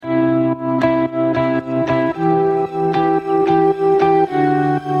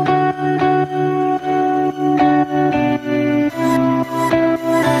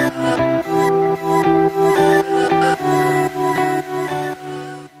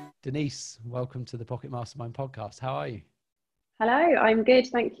Denise, welcome to the Pocket Mastermind podcast. How are you? Hello, I'm good,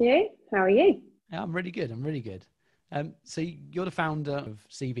 thank you. How are you? Yeah, I'm really good. So you're the founder of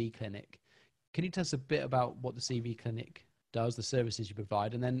CV Clinic. Can you tell us a bit about what the CV Clinic does, the services you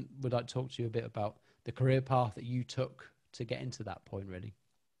provide, and then would I talk to you a bit about the career path that you took to get into that point, really?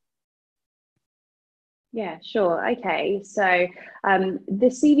 Yeah, sure. Okay, so the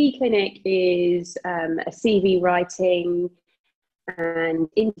CV Clinic is a CV writing and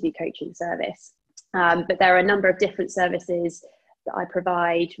interview coaching service. But there are a number of different services that I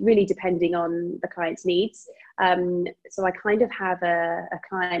provide, really depending on the client's needs. So I kind of have a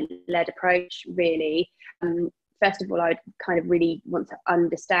client-led approach, really. First of all, I'd kind of really want to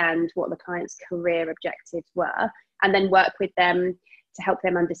understand what the client's career objectives were, and then work with them to help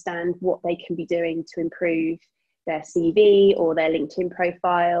them understand what they can be doing to improve their CV or their LinkedIn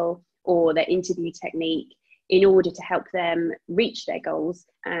profile or their interview technique in order to help them reach their goals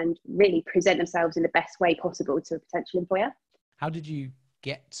and really present themselves in the best way possible to a potential employer. How did you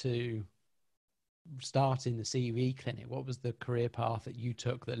get to starting the CV Clinic? What was the career path that you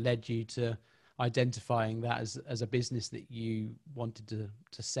took that led you to identifying that as a business that you wanted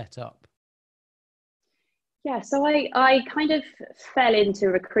to set up? Yeah, so I kind of fell into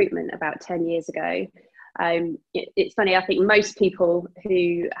recruitment about 10 years ago. It's funny, I think most people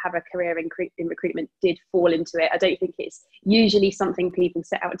who have a career in recruitment did fall into it. I don't think it's usually something people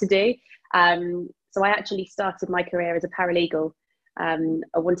set out to do. So I actually started my career as a paralegal. I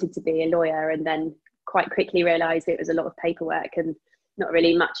wanted to be a lawyer and then quite quickly realised it was a lot of paperwork and not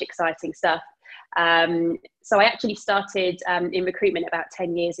really much exciting stuff. So I actually started in recruitment about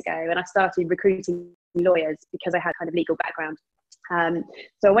 10 years ago, and I started recruiting lawyers because I had kind of legal background.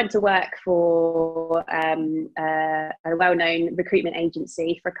 So I went to work for a well-known recruitment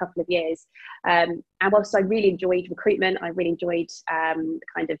agency for a couple of years. And whilst I really enjoyed recruitment, I really enjoyed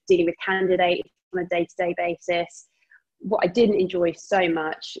kind of dealing with candidates on a day-to-day basis. What I didn't enjoy so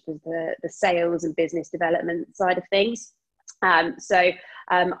much was the sales and business development side of things. So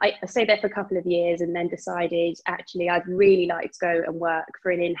I stayed there for a couple of years and then decided actually I'd really like to go and work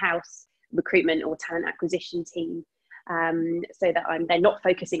for an in-house recruitment or talent acquisition team, so that I'm then not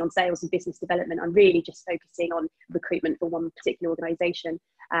focusing on sales and business development. I'm really just focusing on recruitment for one particular organisation.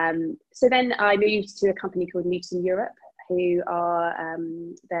 So then I moved to a company called Newton Europe, who are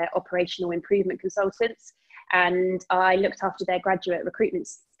their operational improvement consultants, and I looked after their graduate recruitment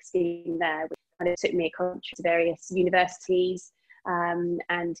scheme there, which kind of took me across to various universities.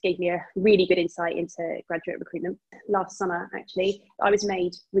 And gave me a really good insight into graduate recruitment. Last summer, actually, I was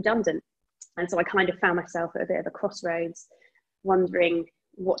made redundant. And so I kind of found myself at a bit of a crossroads, wondering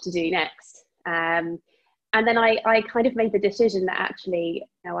what to do next. And then I kind of made the decision that actually,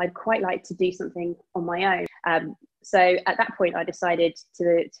 I'd quite like to do something on my own. So at that point, I decided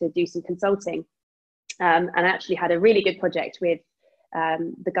to do some consulting, and I actually had a really good project with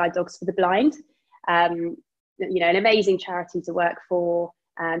the Guide Dogs for the Blind. An amazing charity to work for.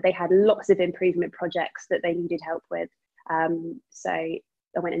 They had lots of improvement projects that they needed help with. So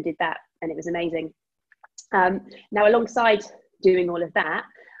I went and did that, and it was amazing. Now, alongside doing all of that,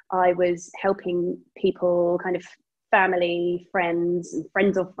 I was helping people, kind of family, friends, and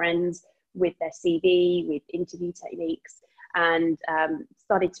friends of friends with their CV, with interview techniques, and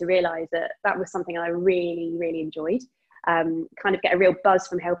started to realise that that was something I really, really enjoyed. Kind of get a real buzz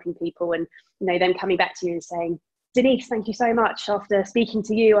from helping people, and them coming back to you and saying, Denise, thank you so much. After speaking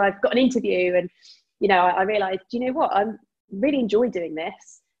to you, I've got an interview, and I realised, do you know what? I really enjoy doing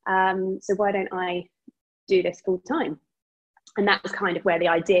this. So why don't I do this full time? And that was kind of where the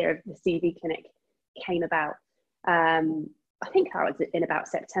idea of the CV Clinic came about. I think that was in about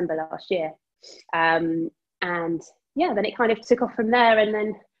September last year, and yeah, then it kind of took off from there, and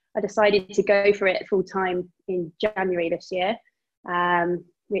then I decided to go for it full time in January this year,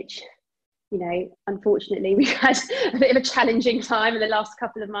 which, unfortunately we've had a bit of a challenging time in the last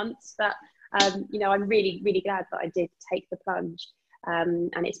couple of months, but, I'm really, really glad that I did take the plunge.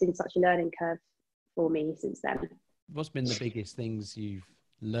 And it's been such a learning curve for me since then. What's been the biggest things you've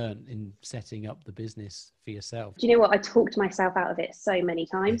learned in setting up the business for yourself? Do you know what? I talked myself out of it so many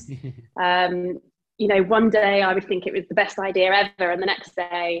times. One day I would think it was the best idea ever, and the next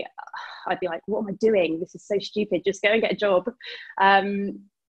day I'd be like, what am I doing? This is so stupid. Just go and get a job.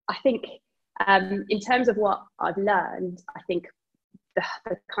 I think in terms of what I've learned, I think the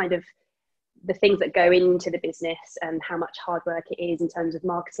kind of the things that go into the business and how much hard work it is in terms of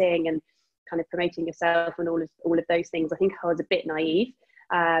marketing and kind of promoting yourself and all of those things, I think I was a bit naive,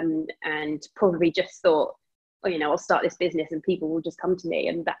 and probably just thought, I'll start this business and people will just come to me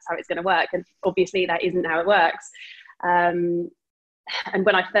and that's how it's going to work. And obviously that isn't how it works. and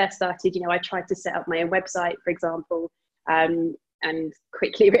when I first started, I tried to set up my own website, for example, and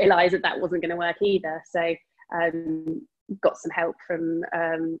quickly realised that wasn't going to work either. So got some help from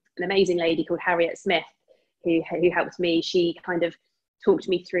an amazing lady called Harriet Smith, who helped me. She kind of talked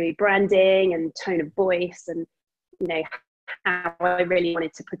me through branding and tone of voice, and how I really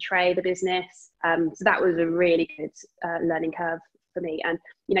wanted to portray the business. So that was a really good learning curve for me. And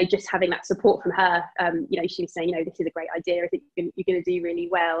just having that support from her, she was saying, this is a great idea, I think you're going to do really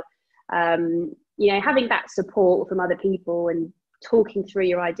well. Having that support from other people and talking through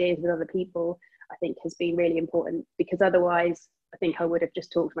your ideas with other people, I think has been really important, because otherwise I think I would have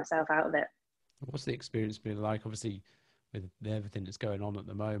just talked myself out of it. What's the experience been like, obviously, with everything that's going on at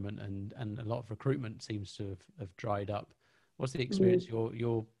the moment, and a lot of recruitment seems to have dried up? What's the experience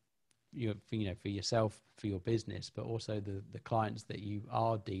you're for yourself, for your business, but also the clients that you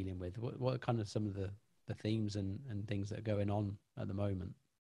are dealing with? What are kind of some of the themes and things that are going on at the moment?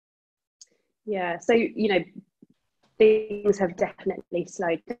 Yeah, so things have definitely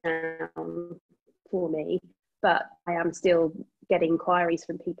slowed down for me, but I am still getting inquiries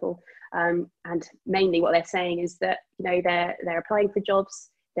from people, and mainly what they're saying is that they're applying for jobs,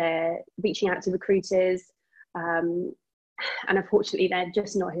 they're reaching out to recruiters, and unfortunately they're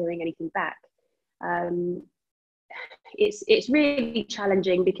just not hearing anything back. It's really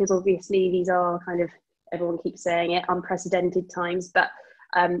challenging, because obviously these are kind of, everyone keeps saying it, unprecedented times, but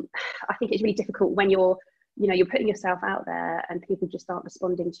I think it's really difficult when you're putting yourself out there and people just aren't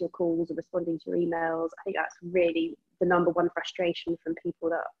responding to your calls or responding to your emails. I think that's really the number one frustration from people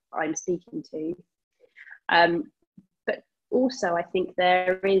that I'm speaking to. But also I think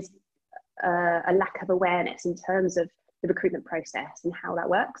there is a lack of awareness in terms of the recruitment process and how that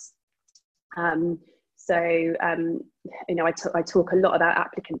works. I talk a lot about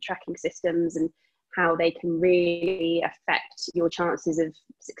applicant tracking systems and how they can really affect your chances of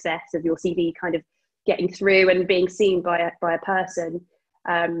success of your CV kind of getting through and being seen by a person.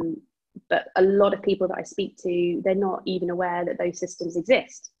 But a lot of people that I speak to, they're not even aware that those systems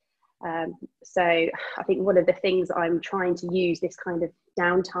exist. So I think one of the things I'm trying to use this kind of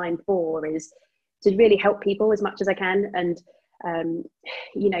downtime for is to really help people as much as I can, and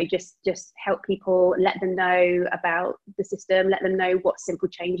just help people, let them know about the system, let them know what simple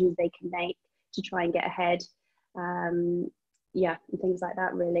changes they can make to try and get ahead. And things like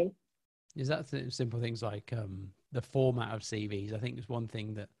that, really. Is that simple things like the format of CVs? I think it's one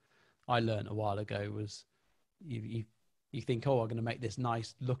thing that I learned a while ago was you think, I'm going to make this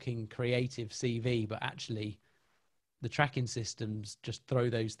nice looking creative CV, but actually the tracking systems just throw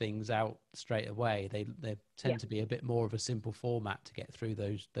those things out straight away. They tend to be a bit more of a simple format to get through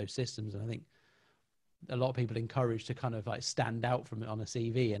those systems. And I think a lot of people encouraged to kind of like stand out from it on a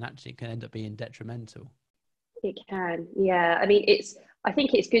CV, and actually it can end up being detrimental. It can, yeah. I mean, I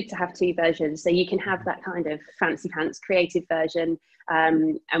think it's good to have two versions. So you can have that kind of fancy pants creative version,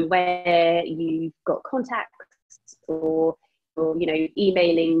 and where you've got contacts or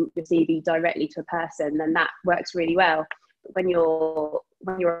emailing your CV directly to a person, then that works really well. But when you're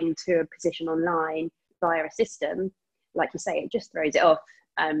into a position online via a system, like you say, it just throws it off.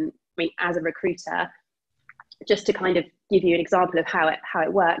 I mean, as a recruiter, just to kind of give you an example of how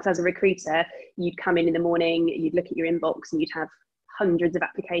it works, as a recruiter, you'd come in the morning, you'd look at your inbox, and you'd have hundreds of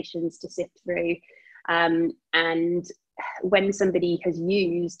applications to sift through. And when somebody has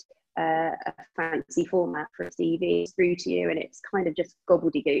used a fancy format for a CV, it's through to you, and it's kind of just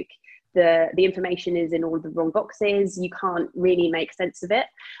gobbledygook. The information is in all the wrong boxes. You can't really make sense of it.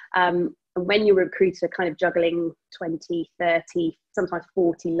 And when you're a recruiter kind of juggling 20, 30, sometimes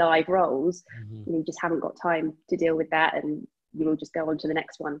 40 live roles, you just haven't got time to deal with that, and you will just go on to the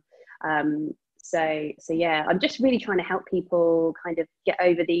next one. So yeah, I'm just really trying to help people kind of get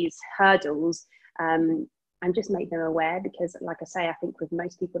over these hurdles, and just make them aware, because like I say, I think with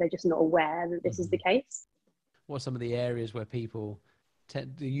most people, they're just not aware that this is the case. What are some of the areas where people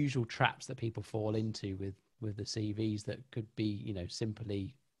the usual traps that people fall into with the CVs that could be,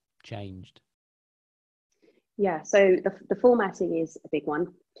 simply changed? Yeah, so the formatting is a big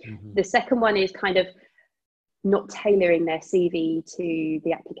one. The second one is kind of not tailoring their CV to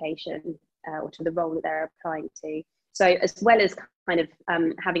the application or to the role that they're applying to. So as well as kind of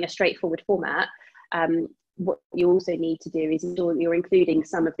having a straightforward format, what you also need to do is ensure that you're including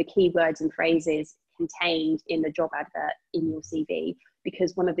some of the keywords and phrases contained in the job advert in your CV,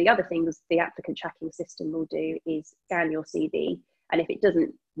 because one of the other things the applicant tracking system will do is scan your CV, and if it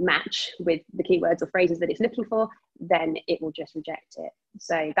doesn't match with the keywords or phrases that it's looking for, then it will just reject it.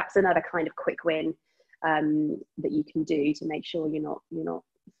 So that's another kind of quick win that you can do to make sure you're not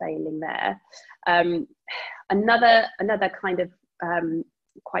failing there. Another kind of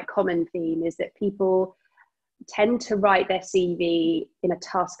quite common theme is that people tend to write their CV in a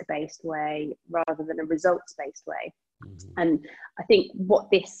task-based way rather than a results-based way. Mm-hmm. And I think what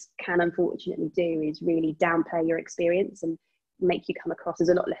this can unfortunately do is really downplay your experience and make you come across as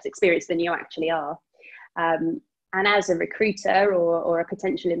a lot less experienced than you actually are. And as a recruiter or a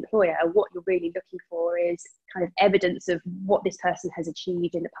potential employer, what you're really looking for is kind of evidence of what this person has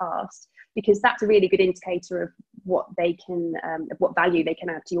achieved in the past, because that's a really good indicator of what they can, of what value they can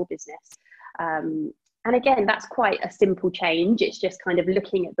add to your business. And again, that's quite a simple change. It's just kind of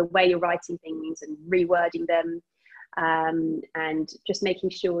looking at the way you're writing things and rewording them, and just making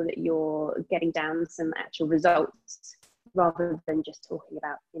sure that you're getting down some actual results rather than just talking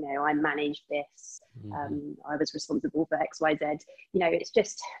about, I managed this, I was responsible for X, Y, Z.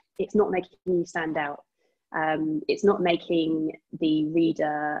 It's not making you stand out. It's not making the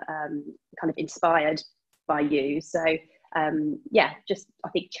reader kind of inspired by you. So just I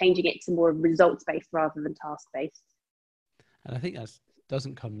think changing it to more results-based rather than task-based. And I think that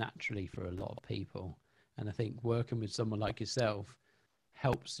doesn't come naturally for a lot of people. And I think working with someone like yourself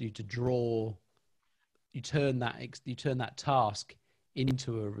helps you to you turn that task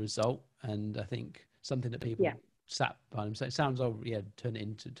into a result. And I think something that people sat by them say, it sounds turn it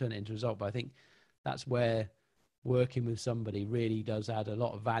into a result. But I think that's where working with somebody really does add a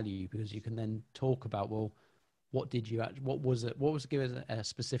lot of value, because you can then talk about, well, give us a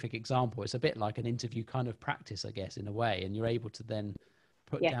specific example. It's a bit like an interview kind of practice, I guess, in a way, and you're able to then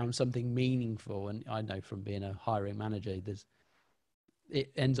put down something meaningful. And I know from being a hiring manager, it does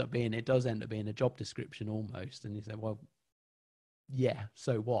end up being a job description almost. And you say, well, yeah,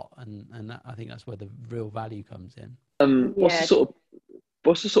 so what? And I think that's where the real value comes in. What's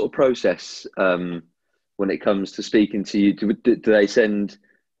the sort of process when it comes to speaking to you? Do they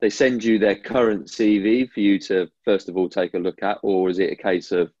send you their current CV for you to first of all take a look at, or is it a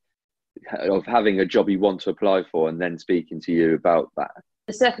case of having a job you want to apply for and then speaking to you about that?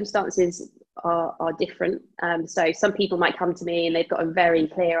 The circumstances are different. So some people might come to me and they've got a very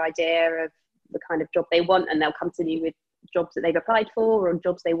clear idea of the kind of job they want, and they'll come to me with jobs that they've applied for or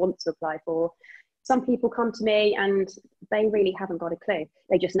jobs they want to apply for. Some people come to me and they really haven't got a clue.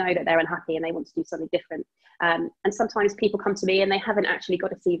 They just know that they're unhappy and they want to do something different. And sometimes people come to me and they haven't actually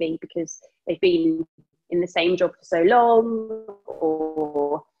got a CV because they've been in the same job for so long,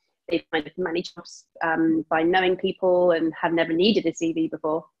 or they've kind of managed jobs by knowing people and have never needed a CV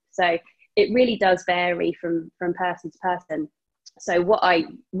before. So it really does vary from person to person. So what I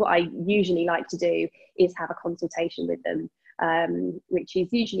usually like to do is have a consultation with them, which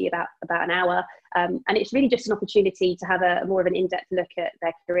is usually about an hour. And it's really just an opportunity to have a more of an in-depth look at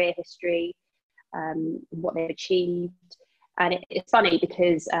their career history, what they've achieved. And it's funny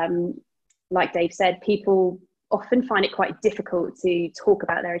because, like Dave said, people often find it quite difficult to talk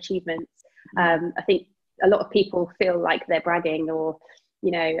about their achievements. I think a lot of people feel like they're bragging or,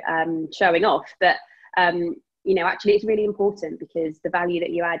 showing off. But, actually it's really important, because the value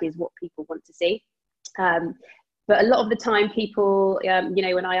that you add is what people want to see. But a lot of the time people,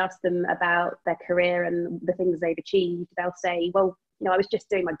 when I ask them about their career and the things they've achieved, they'll say, well, I was just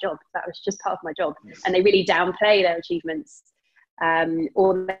doing my job. That was just part of my job. And they really downplay their achievements,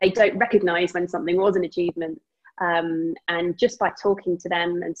 or they don't recognize when something was an achievement. And just by talking to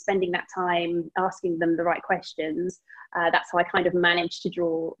them and spending that time asking them the right questions, that's how I kind of managed to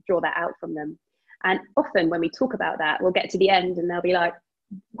draw that out from them. And often when we talk about that, we'll get to the end and they'll be like,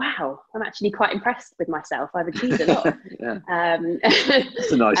 wow, I'm actually quite impressed with myself. I've achieved a lot.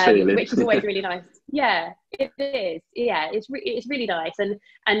 It's a nice feeling. Which is always really nice. Yeah, it is. Yeah, it's really nice.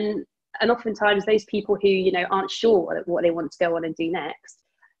 And oftentimes those people who, aren't sure what they want to go on and do next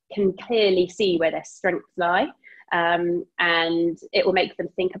can clearly see where their strengths lie. And it will make them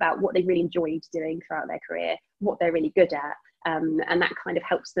think about what they really enjoyed doing throughout their career, what they're really good at. And that kind of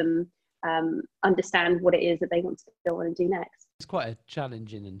helps them understand what it is that they want to go on and do next. It's quite a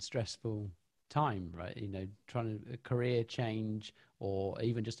challenging and stressful time, right? Trying a career change or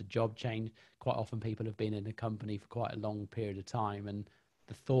even just a job change. Quite often people have been in a company for quite a long period of time, and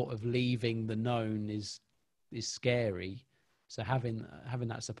the thought of leaving the known is scary. So having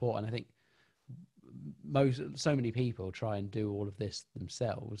that support, and I think so many people try and do all of this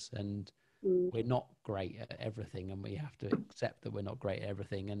themselves, and we're not great at everything, and we have to accept that we're not great at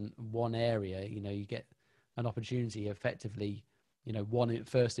everything. And one area, you get an opportunity effectively, one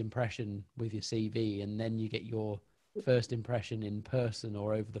first impression with your CV, and then you get your first impression in person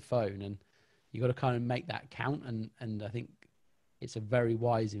or over the phone, and you got to kind of make that count. And I think it's a very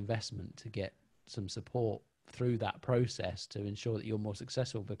wise investment to get some support through that process to ensure that you're more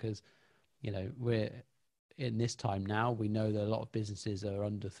successful, because we're in this time now, we know that a lot of businesses are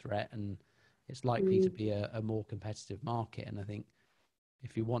under threat, and it's likely to be a more competitive market. And I think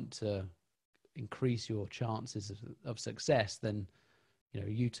if you want to increase your chances of success, then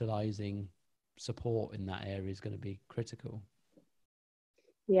utilizing support in that area is going to be critical.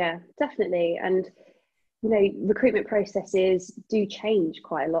 Yeah, definitely. And recruitment processes do change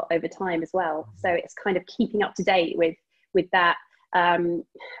quite a lot over time as well, so it's kind of keeping up to date with that. And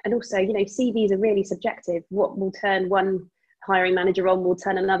also, CVs are really subjective. What will turn one hiring manager on will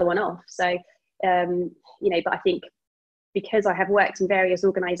turn another one off. So but I think because I have worked in various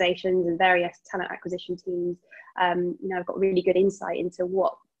organizations and various talent acquisition teams, I've got really good insight into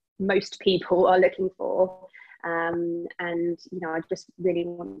what most people are looking for. And I just really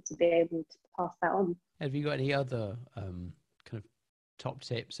want to be able to pass that on. Have you got any other kind of top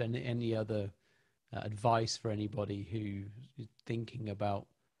tips and any other advice for anybody who is thinking about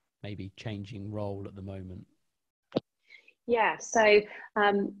maybe changing role at the moment? Yeah, so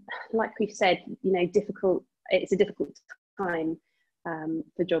like we've said, it's a difficult time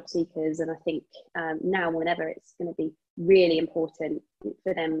for job seekers, and I think now more than ever it's going to be really important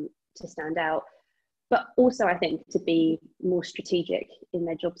for them to stand out, but also I think to be more strategic in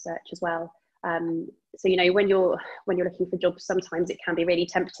their job search as well. So when you're looking for jobs, sometimes it can be really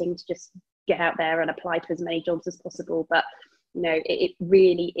tempting to just get out there and apply to as many jobs as possible, but it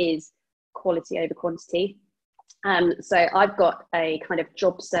really is quality over quantity. So I've got a kind of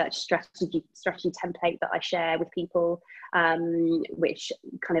job search strategy template that I share with people, which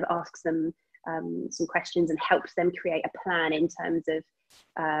kind of asks them some questions and helps them create a plan in terms of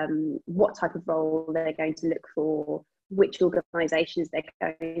what type of role they're going to look for, which organisations they're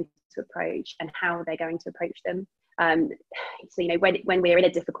going to approach, and how they're going to approach them. So when we're in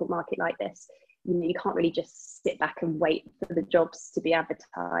a difficult market like this, you can't really just sit back and wait for the jobs to be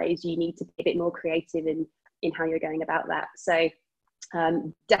advertised. You need to be a bit more creative in how you're going about that. So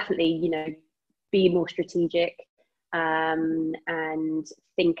definitely, be more strategic and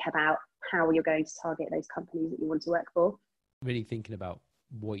think about how you're going to target those companies that you want to work for. Really thinking about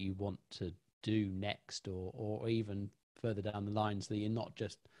what you want to do next, or even further down the line, so that you're not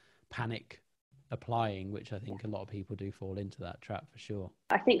just panic applying, which I think a lot of people do fall into that trap for sure.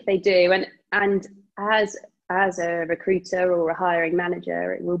 I think they do, and as a recruiter or a hiring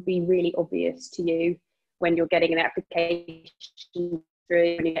manager, it will be really obvious to you when you're getting an application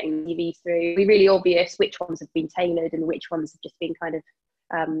through, when you're getting CVs through. It'll be really obvious which ones have been tailored and which ones have just been kind of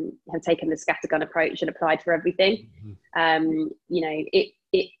have taken the scattergun approach and applied for everything.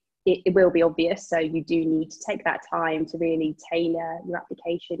 It will be obvious, so you do need to take that time to really tailor your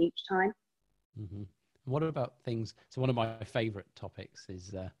application each time. Mm-hmm. What about things? So one of my favorite topics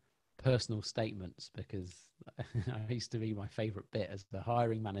is personal statements, because I used to be my favorite bit as the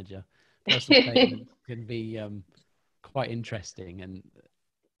hiring manager. Personal statements can be quite interesting. And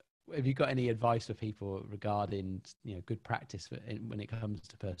have you got any advice for people regarding good practice when it comes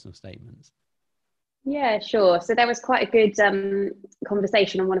to personal statements? Yeah, sure. So there was quite a good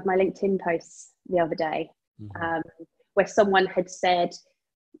conversation on one of my LinkedIn posts the other day, where someone had said,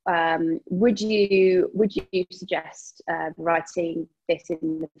 would you suggest writing this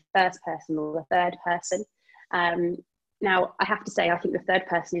in the first person or the third person? Now, I have to say, I think the third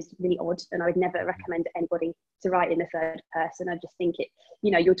person is really odd, and I would never recommend anybody to write in the third person. I just think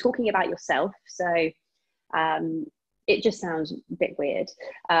you're talking about yourself, so it just sounds a bit weird.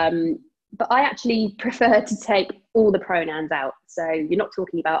 But I actually prefer to take all the pronouns out. So you're not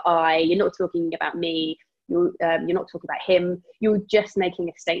talking about I, you're not talking about me, you're not talking about him, you're just making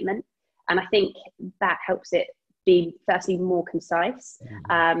a statement. And I think that helps it be, firstly, more concise,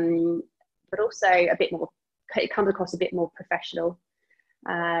 but also it comes across a bit more professional.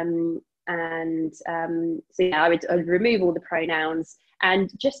 So yeah, I would remove all the pronouns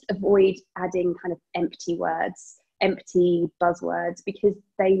and just avoid adding kind of empty buzzwords, because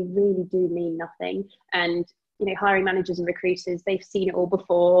they really do mean nothing. And hiring managers and recruiters, they've seen it all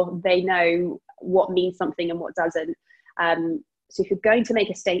before. They know what means something and what doesn't. So if you're going to make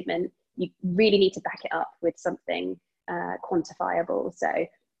a statement, you really need to back it up with something quantifiable. So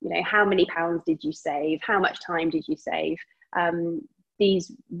how many pounds did you save? How much time did you save?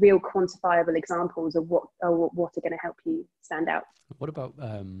 These real quantifiable examples of what are going to help you stand out. What about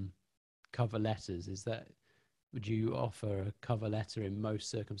cover letters? Would you offer a cover letter in most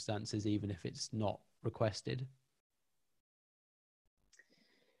circumstances, even if it's not requested?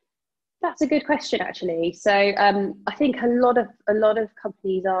 That's a good question, actually. So I think a lot of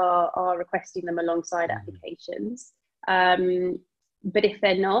companies are requesting them alongside applications. But if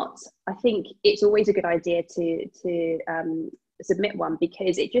they're not, I think it's always a good idea to submit one,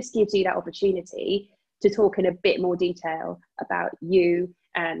 because it just gives you that opportunity to talk in a bit more detail about you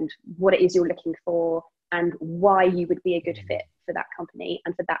and what it is you're looking for and why you would be a good fit for that company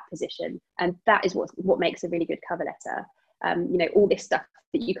and for that position. And that is what makes a really good cover letter. You know, all this stuff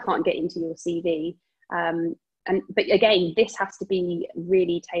that you can't get into your CV. But again, this has to be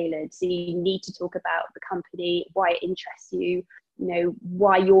really tailored. So you need to talk about the company, why it interests you, you know,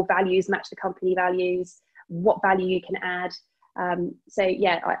 why your values match the company values, what value you can add. So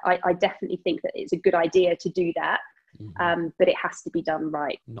yeah, I definitely think that it's a good idea to do that, but it has to be done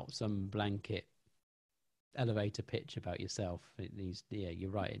right. Not some blanket elevator pitch about yourself. It needs, yeah,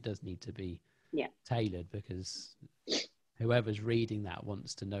 you're right. It does need to be tailored, because whoever's reading that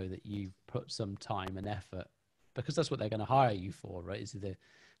wants to know that you've put some time and effort, because that's what they're going to hire you for, right? Is the,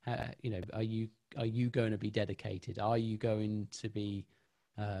 you know, are you going to be dedicated? Are you going to be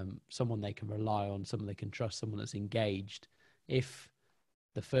someone they can rely on, someone they can trust, someone that's engaged? If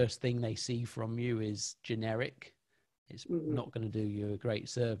the first thing they see from you is generic, it's not going to do you a great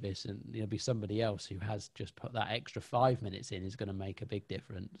service, and there'll be somebody else who has just put that extra 5 minutes in is going to make a big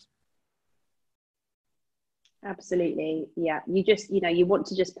difference. Absolutely. Yeah. You just, you know, you want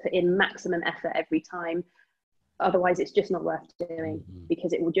to just put in maximum effort every time. Otherwise it's just not worth doing,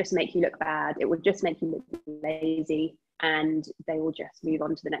 because it will just make you look bad. It will just make you look lazy, and they will just move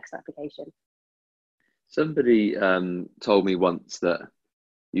on to the next application. Somebody told me once that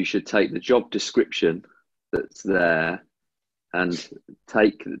you should take the job description that's there and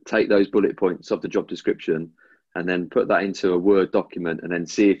take those bullet points of the job description and then put that into a Word document, and then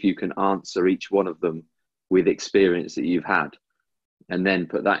see if you can answer each one of them with experience that you've had, and then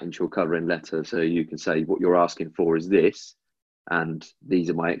put that into your covering letter. So you can say, what you're asking for is this, and these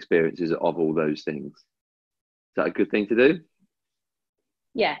are my experiences of all those things. Is that a good thing to do?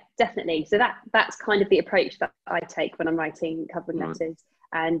 Yeah, definitely. So that's kind of the approach that I take when I'm writing covering letters.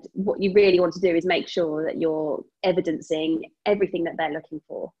 And what you really want to do is make sure that you're evidencing everything that they're looking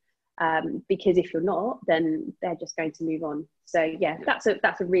for. Because if you're not, then they're just going to move on. So yeah, that's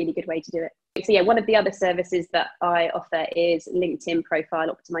a really good way to do it. So yeah, one of the other services that I offer is LinkedIn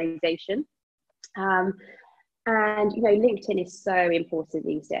profile optimization. And you know, LinkedIn is so important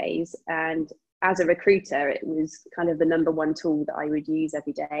these days. And as a recruiter, it was kind of the number one tool that I would use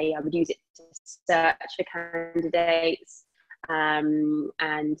every day. I would use it to search for candidates.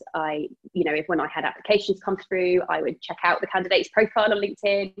 And I, you know, when I had applications come through, I would check out the candidate's profile on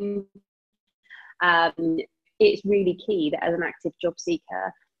LinkedIn. It's really key that as an active job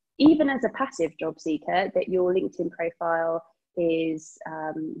seeker, even as a passive job seeker, that your LinkedIn profile is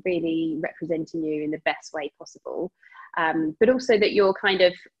really representing you in the best way possible. But also that you're kind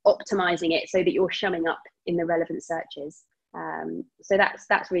of optimizing it so that you're showing up in the relevant searches. So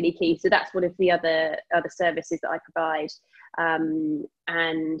that's really key. So that's one of the other services that I provide. You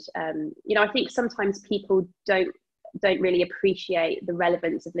know, I think sometimes people don't really appreciate the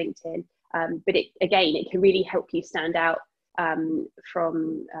relevance of LinkedIn, but it can really help you stand out from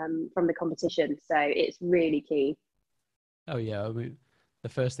the competition. So it's really key. Oh yeah, I mean, the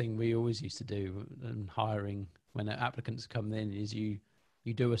first thing we always used to do in hiring when applicants come in is you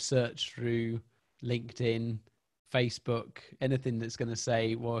do a search through LinkedIn, Facebook, anything that's going to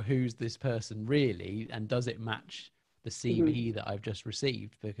say, well, who's this person really, and does it match the CV that I've just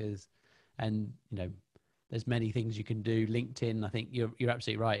received? Because, and you know, there's many things you can do. LinkedIn, I think you're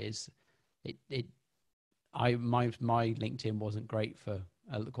absolutely right. My LinkedIn wasn't great for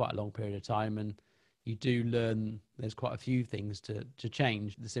quite a long period of time, and you do learn there's quite a few things to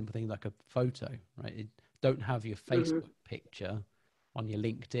change. The simple thing like a photo, right? Don't have your Facebook picture on your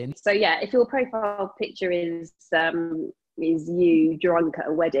LinkedIn. So yeah, if your profile picture is you drunk at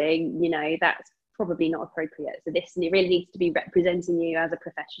a wedding, you know, that's probably not appropriate. So this really needs to be representing you as a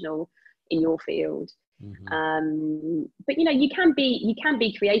professional in your field. But you know, you can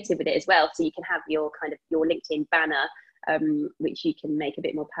be creative with it as well. So you can have your LinkedIn banner, which you can make a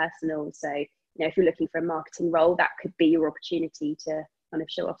bit more personal. So you know, if you're looking for a marketing role, that could be your opportunity to kind of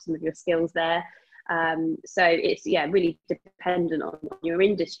show off some of your skills there. So it's really dependent on your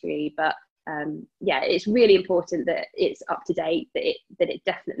industry, but it's really important that it's up to date, that it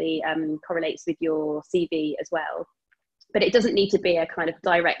definitely correlates with your CV as well. But it doesn't need to be a kind of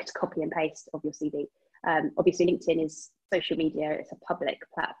direct copy and paste of your CV. Obviously, LinkedIn is social media; it's a public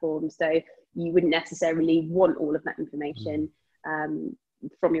platform, so you wouldn't necessarily want all of that information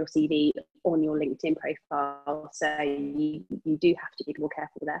from your CV on your LinkedIn profile. So you do have to be more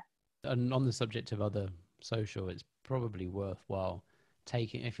careful there. And on the subject of other social, it's probably worthwhile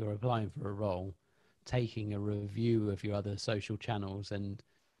taking, if you're applying for a role, taking a review of your other social channels and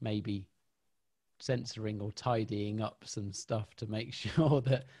maybe censoring or tidying up some stuff to make sure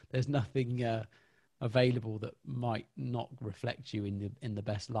that there's nothing available that might not reflect you in the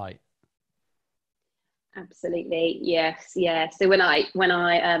best light? Absolutely, yes, yeah. So when I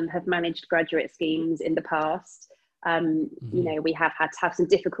have managed graduate schemes in the past, you know, we have had to have some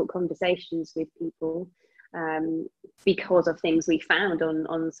difficult conversations with people because of things we found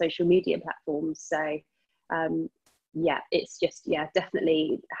on social media platforms. So yeah, it's just, yeah,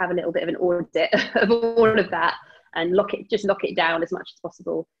 definitely have a little bit of an audit of all of that and lock it down as much as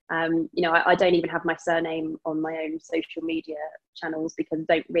possible. You know, I don't even have my surname on my own social media channels because I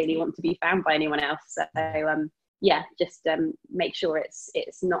don't really want to be found by anyone else. So yeah, just make sure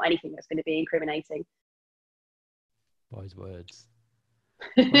it's not anything that's going to be incriminating. Wise words.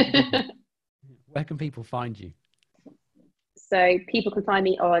 Where can people find you? So people can find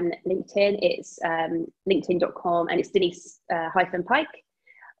me on LinkedIn. It's linkedin.com, and it's Denise-Pike.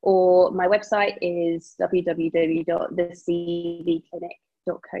 Or my website is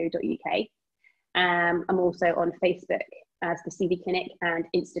www.thecvclinic.co.uk. I'm also on Facebook as the CV Clinic and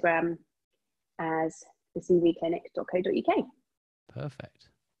Instagram as thecvclinic.co.uk. Perfect.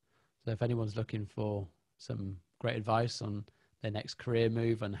 So if anyone's looking for some great advice on their next career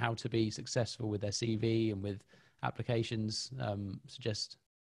move and how to be successful with their CV and with applications, suggest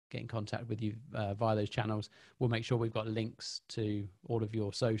get in contact with you via those channels. We'll make sure we've got links to all of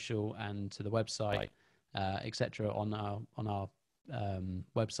your social and to the website, etc. on our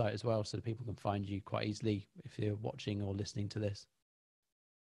website as well, so that people can find you quite easily if you're watching or listening to this.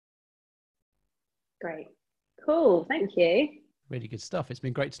 Great. Cool. Thank you. Really good stuff. It's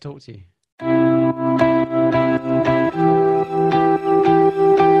been great to talk to you.